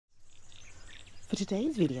For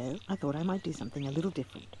today's video, I thought I might do something a little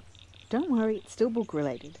different. Don't worry, it's still book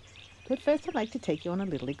related, but first I'd like to take you on a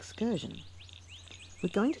little excursion. We're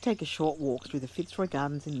going to take a short walk through the Fitzroy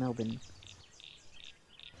Gardens in Melbourne.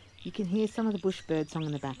 You can hear some of the bush bird song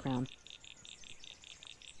in the background.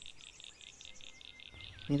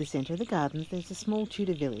 Near the centre of the gardens there's a small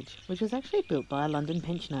Tudor village, which was actually built by a London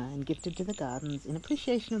pensioner and gifted to the gardens in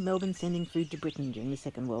appreciation of Melbourne sending food to Britain during the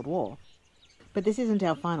Second World War. But this isn't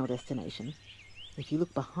our final destination. If you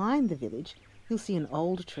look behind the village, you'll see an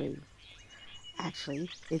old tree. Actually,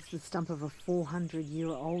 it's the stump of a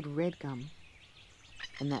 400-year-old red gum.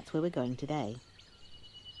 And that's where we're going today.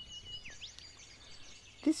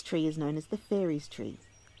 This tree is known as the Fairies tree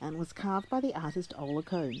and was carved by the artist Ola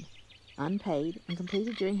Cohn, unpaid and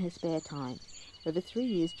completed during her spare time, over 3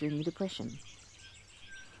 years during the Depression.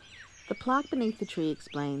 The plaque beneath the tree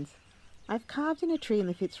explains, "I've carved in a tree in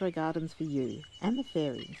the Fitzroy Gardens for you and the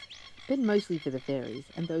fairies, but mostly for the fairies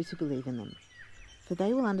and those who believe in them, for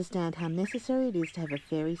they will understand how necessary it is to have a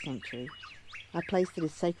fairy sanctuary, a place that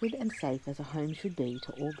is sacred and safe as a home should be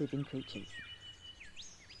to all living creatures."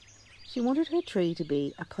 She wanted her tree to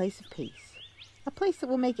be a place of peace, a place that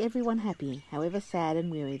will make everyone happy, however sad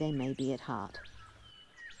and weary they may be at heart.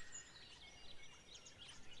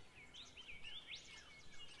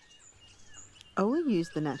 Ola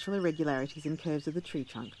used the natural irregularities and curves of the tree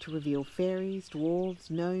trunk to reveal fairies, dwarves,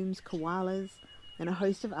 gnomes, koalas, and a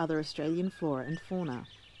host of other Australian flora and fauna.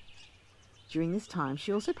 During this time,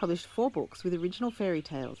 she also published 4 books with original fairy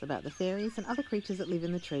tales about the fairies and other creatures that live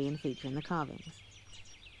in the tree and feature in the carvings.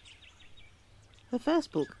 Her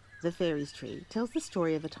first book, The Fairies Tree, tells the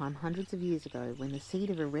story of a time hundreds of years ago when the seed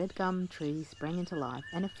of a red gum tree sprang into life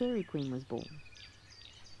and a fairy queen was born.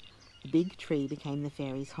 The big tree became the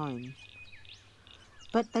fairies' home.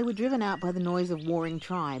 But they were driven out by the noise of warring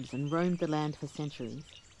tribes and roamed the land for centuries.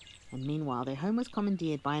 And meanwhile their home was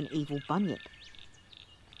commandeered by an evil bunyip.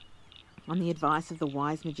 On the advice of the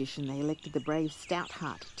wise magician, they elected the brave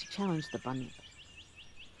Stoutheart to challenge the bunyip.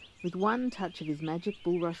 With one touch of his magic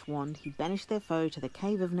bulrush wand, he banished their foe to the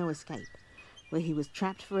Cave of No Escape, where he was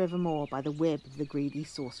trapped forevermore by the web of the greedy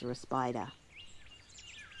sorcerer spider.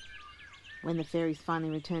 When the fairies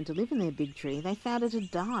finally returned to live in their big tree, they found it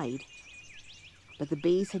had died. But the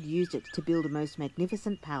bees had used it to build a most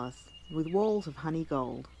magnificent palace with walls of honey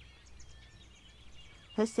gold.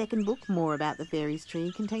 Her second book, More About the Fairies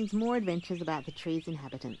Tree, contains more adventures about the tree's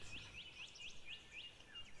inhabitants.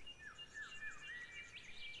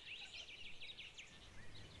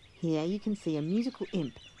 Here you can see a musical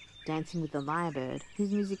imp dancing with the lyrebird,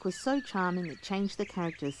 whose music was so charming it changed the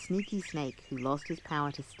character's sneaky snake who lost his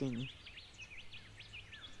power to sting.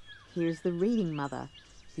 Here is the reading mother,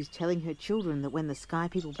 who's telling her children that when the sky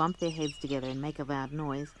people bump their heads together and make a loud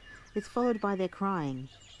noise, it's followed by their crying,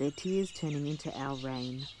 their tears turning into our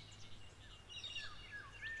rain.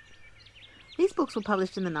 These books were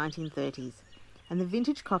published in the 1930s, and the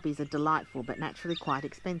vintage copies are delightful but naturally quite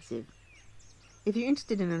expensive. If you're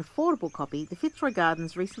interested in an affordable copy, the Fitzroy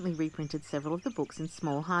Gardens recently reprinted several of the books in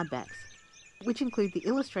small hardbacks, which include the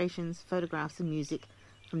illustrations, photographs and music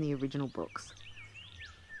from the original books.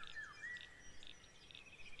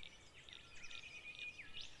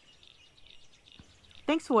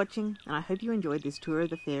 Thanks for watching, and I hope you enjoyed this tour of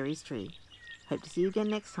the Fairies Tree. Hope to see you again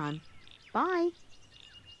next time. Bye!